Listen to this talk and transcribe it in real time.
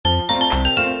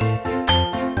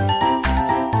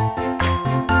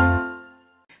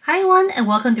Hi everyone and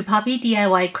welcome to Poppy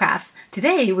DIY Crafts.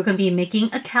 Today we're going to be making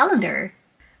a calendar.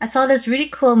 I saw this really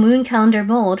cool moon calendar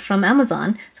mold from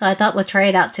Amazon, so I thought we'll try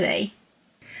it out today.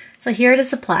 So here are the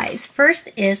supplies. First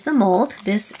is the mold.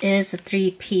 This is a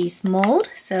 3-piece mold.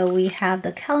 So we have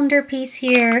the calendar piece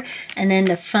here and then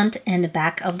the front and the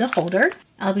back of the holder.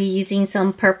 I'll be using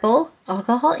some purple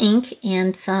alcohol ink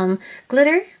and some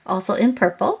glitter, also in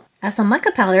purple. I have some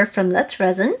mica powder from Teexpert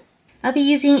Resin. I'll be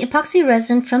using epoxy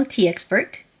resin from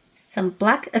Teexpert, some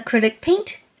black acrylic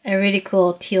paint, a really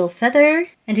cool teal feather,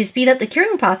 and to speed up the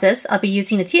curing process, I'll be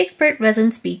using the Teexpert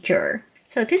Resin Speed Curer.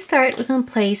 So to start, we're going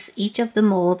to place each of the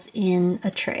molds in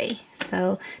a tray.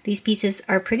 So these pieces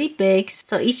are pretty big,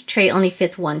 so each tray only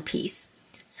fits one piece.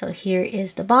 So here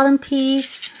is the bottom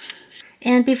piece.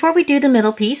 And before we do the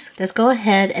middle piece, let's go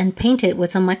ahead and paint it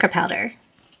with some mica powder.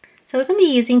 So we're going to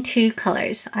be using two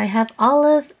colors. I have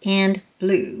olive and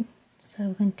blue. So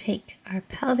we're going to take our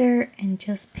powder and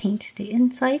just paint the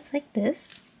insides like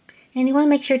this. And you want to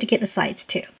make sure to get the sides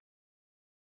too.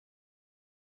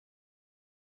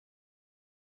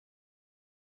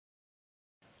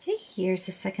 Okay, here's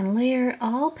the second layer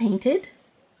all painted.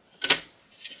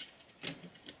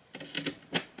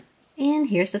 And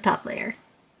here's the top layer.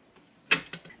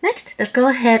 Next, let's go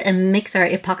ahead and mix our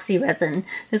epoxy resin.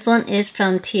 This one is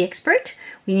from Teexpert.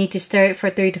 We need to stir it for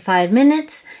 3 to 5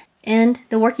 minutes. And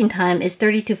the working time is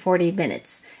 30 to 40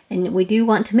 minutes. And we do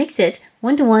want to mix it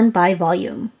 1:1 by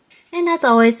volume. And as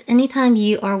always, anytime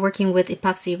you are working with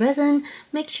epoxy resin,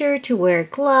 make sure to wear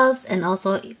gloves and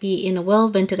also be in a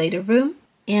well-ventilated room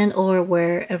and or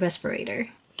wear a respirator.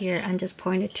 Here I'm just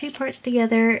pouring the two parts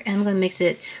together and I'm going to mix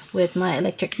it with my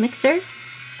electric mixer,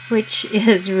 which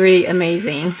is really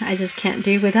amazing. I just can't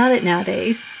do without it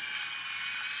nowadays.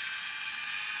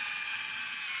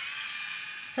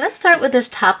 So let's start with this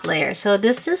top layer. So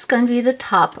this is going to be the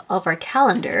top of our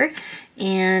calendar,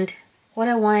 and what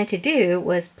I wanted to do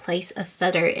was place a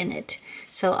feather in it.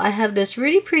 So I have this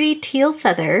really pretty teal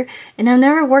feather, and I've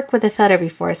never worked with a feather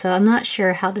before, so I'm not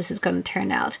sure how this is going to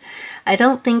turn out. I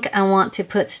don't think I want to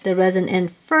put the resin in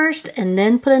first and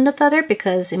then put in the feather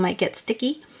because it might get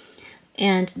sticky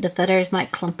and the feathers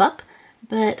might clump up.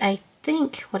 But I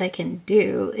think what I can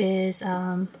do is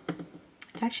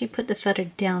actually put the feather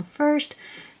down first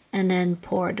and then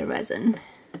pour the resin.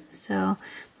 So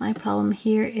my problem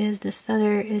here is this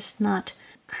feather is not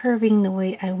curving the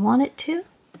way I want it to.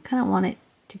 I kind of want it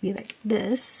to be like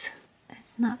this.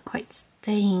 It's not quite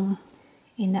staying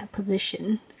in that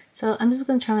position. So I'm just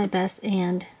going to try my best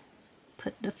and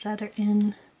put the feather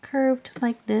in curved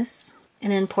like this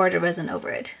and then pour the resin over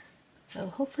it. So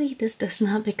hopefully this does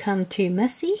not become too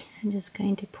messy. I'm just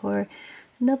going to pour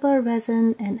double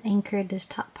resin and anchor this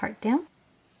top part down.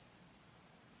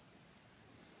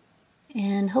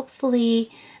 And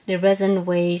hopefully the resin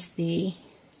weighs the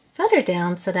feather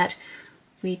down so that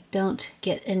we don't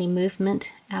get any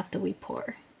movement after we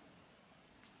pour.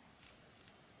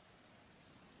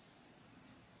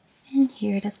 And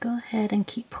here, let's go ahead and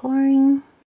keep pouring.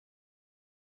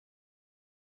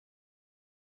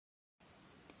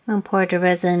 I'm going to pour the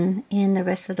resin in the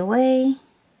rest of the way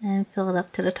and fill it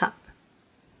up to the top.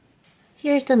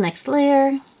 Here's the next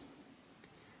layer.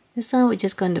 This one we're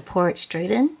just going to pour it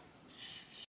straight in.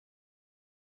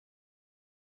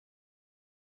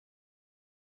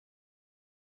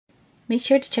 Make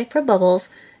sure to check for bubbles,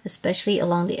 especially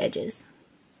along the edges.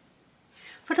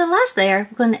 For the last layer,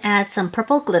 we're going to add some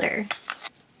purple glitter.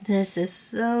 This is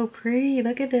so pretty,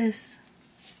 look at this.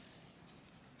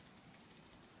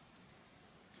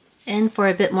 And for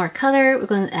a bit more color, we're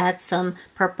going to add some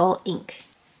purple ink.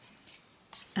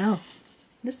 Oh,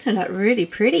 this turned out really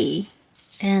pretty.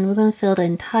 And we're going to fill the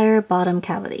entire bottom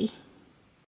cavity.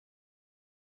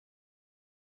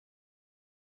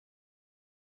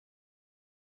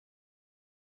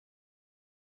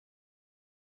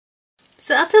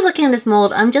 So after looking at this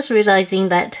mold, I'm just realizing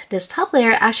that this top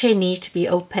layer actually needs to be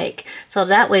opaque. So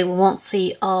that way we won't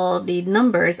see all the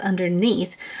numbers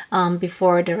underneath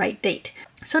before the right date.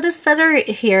 So this feather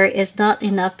here is not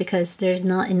enough because there's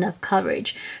not enough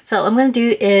coverage. So what I'm going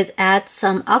to do is add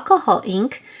some alcohol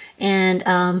ink and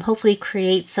hopefully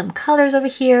create some colors over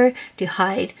here to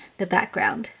hide the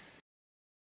background.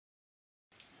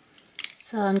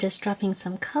 So I'm just dropping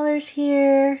some colors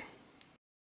here.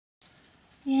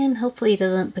 And hopefully it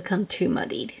doesn't become too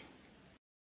muddied.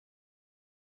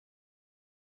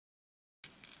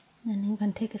 Then I'm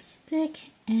going to take a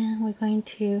stick and we're going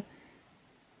to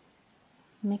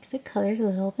mix the colors a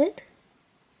little bit.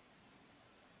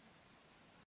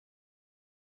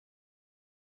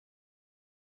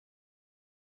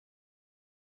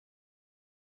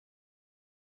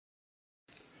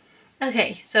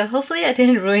 Okay, so hopefully I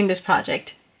didn't ruin this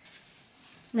project.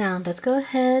 Now let's go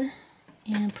ahead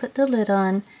and put the lid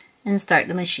on and start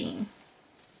the machine.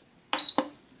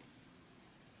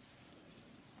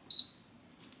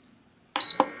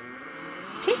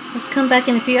 Okay, let's come back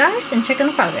in a few hours and check on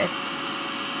the progress.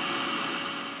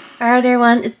 Alright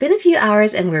everyone, it's been a few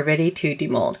hours and we're ready to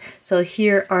demold. So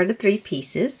here are the 3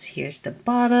 pieces. Here's the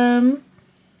bottom,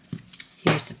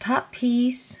 here's the top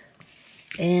piece,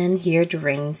 and here are the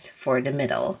rings for the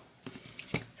middle.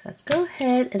 So let's go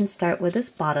ahead and start with this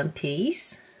bottom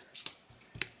piece.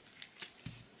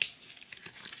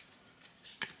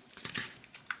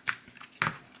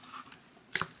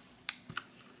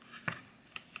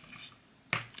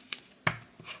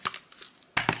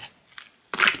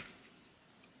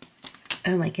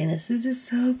 Oh my goodness, this is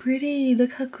so pretty.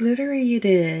 Look how glittery it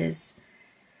is.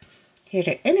 Here are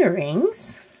the inner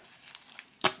rings.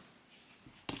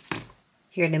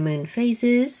 Here are the moon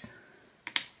phases.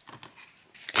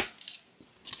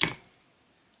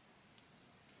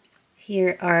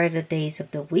 Here are the days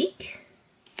of the week.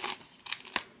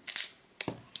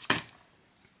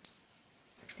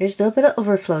 There's a little bit of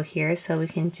overflow here, so we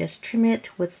can just trim it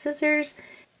with scissors.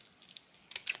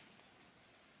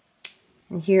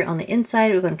 And here on the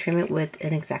inside, we're going to trim it with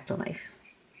an X-Acto knife.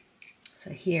 So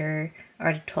here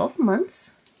are the 12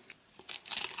 months.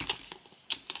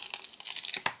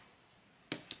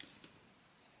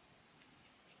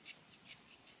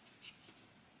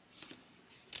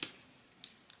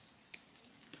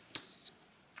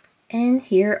 And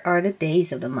here are the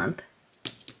days of the month.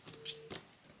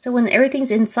 So when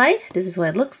everything's inside, this is what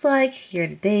it looks like. Here are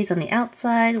the days on the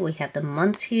outside. We have the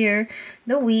months here,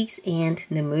 the weeks, and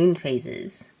the moon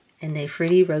phases. And they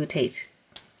freely rotate.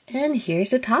 And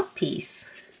here's the top piece.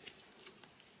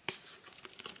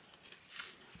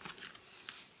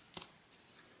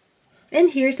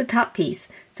 And here's the top piece.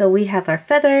 So we have our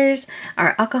feathers,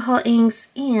 our alcohol inks,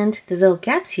 and the little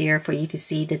gaps here for you to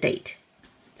see the date.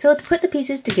 So to put the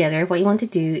pieces together, what you want to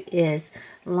do is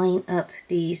line up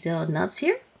these little nubs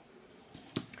here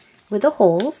with the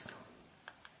holes,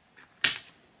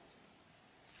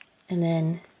 and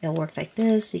then it'll work like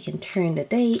this. You can turn the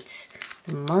dates,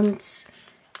 the months,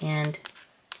 and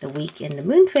the week and the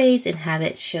moon phase and have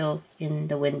it show in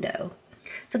the window.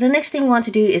 So the next thing we want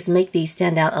to do is make these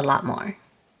stand out a lot more.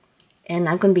 And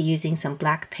I'm going to be using some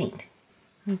black paint.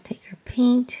 I'm going to take our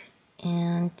paint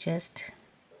and just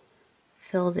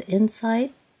fill the inside.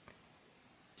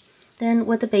 Then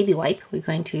with the baby wipe, we're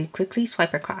going to quickly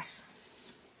swipe across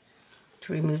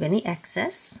to remove any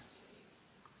excess.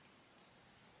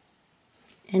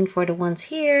 And for the ones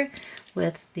here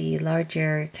with the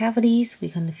larger cavities,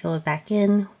 we're going to fill it back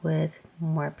in with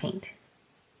more paint.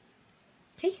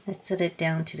 Okay, let's set it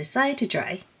down to the side to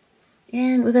dry.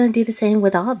 And we're going to do the same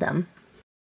with all of them.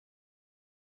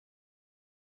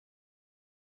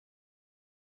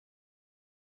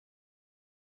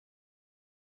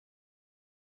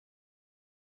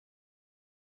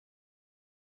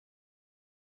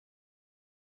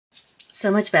 So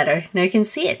much better. Now you can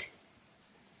see it.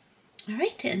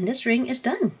 Alright, and this ring is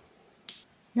done.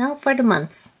 Now for the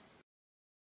months.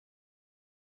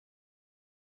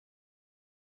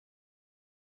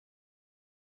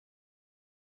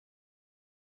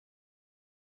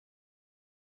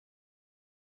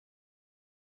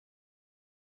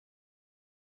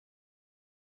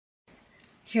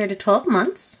 Here are the 12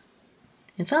 months.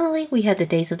 And finally, we have the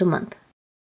days of the month.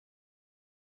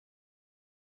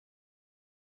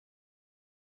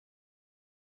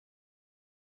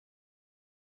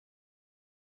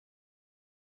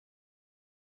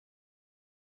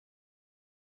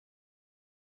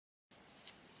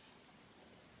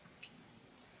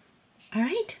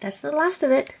 Alright, that's the last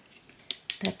of it.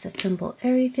 Let's assemble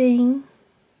everything.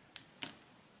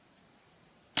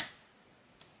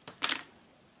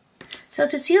 So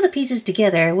to seal the pieces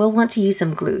together, we'll want to use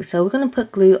some glue. So we're going to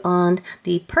put glue on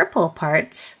the purple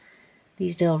parts,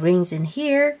 these little rings in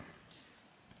here,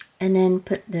 and then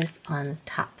put this on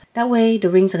top. That way the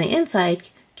rings on the inside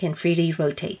can freely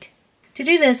rotate. To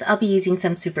do this, I'll be using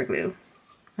some super glue.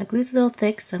 My glue's a little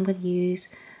thick, so I'm going to use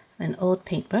an old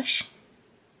paintbrush.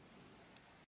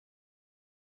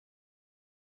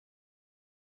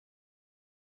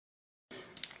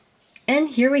 And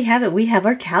here we have it. We have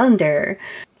our calendar.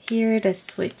 Here, let's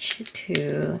switch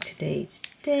to today's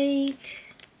date.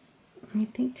 I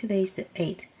think today's the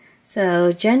 8th.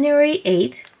 So January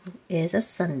 8th is a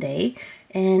Sunday.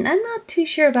 And I'm not too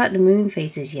sure about the moon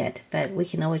phases yet, but we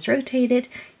can always rotate it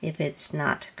if it's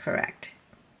not correct.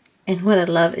 And what I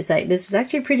love is that this is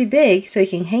actually pretty big, so you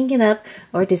can hang it up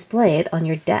or display it on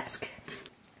your desk.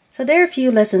 So So there are a few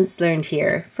lessons learned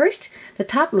here. First, the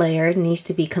top layer needs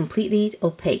to be completely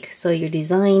opaque. So your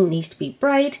design needs to be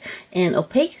bright and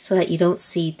opaque so that you don't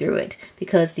see through it,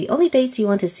 because the only dates you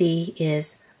want to see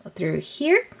is through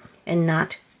here and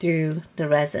not through the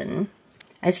resin.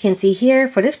 As you can see here,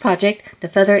 for this project, the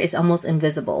feather is almost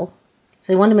invisible.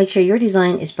 So you want to make sure your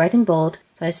design is bright and bold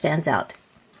so it stands out.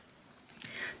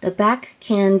 The back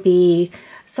can be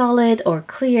solid or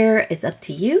clear, it's up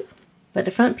to you. But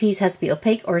the front piece has to be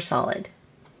opaque or solid.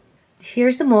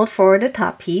 Here's the mold for the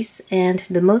top piece, and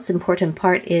the most important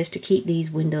part is to keep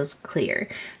these windows clear.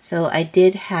 So I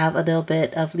did have a little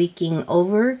bit of leaking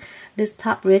over this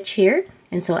top ridge here,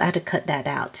 and so I had to cut that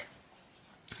out.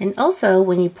 And also,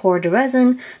 when you pour the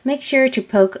resin, make sure to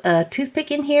poke a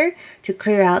toothpick in here to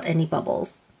clear out any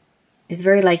bubbles. It's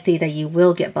very likely that you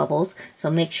will get bubbles, so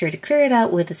make sure to clear it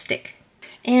out with a stick.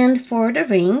 And for the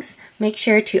rings, make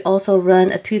sure to also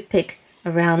run a toothpick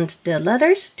around the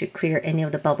letters to clear any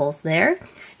of the bubbles there.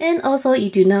 And also, you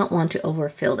do not want to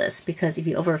overfill this, because if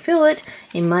you overfill it,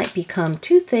 it might become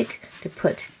too thick to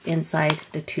put inside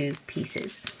the two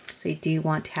pieces. So you do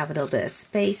want to have a little bit of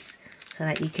space so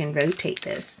that you can rotate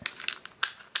this.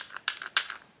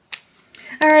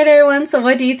 Alright everyone, so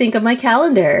what do you think of my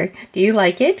calendar? Do you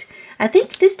like it? I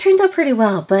think this turned out pretty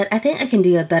well, but I think I can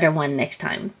do a better one next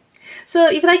time. So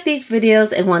if you like these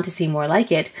videos and want to see more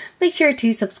like it, make sure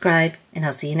to subscribe, and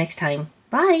I'll see you next time.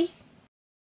 Bye!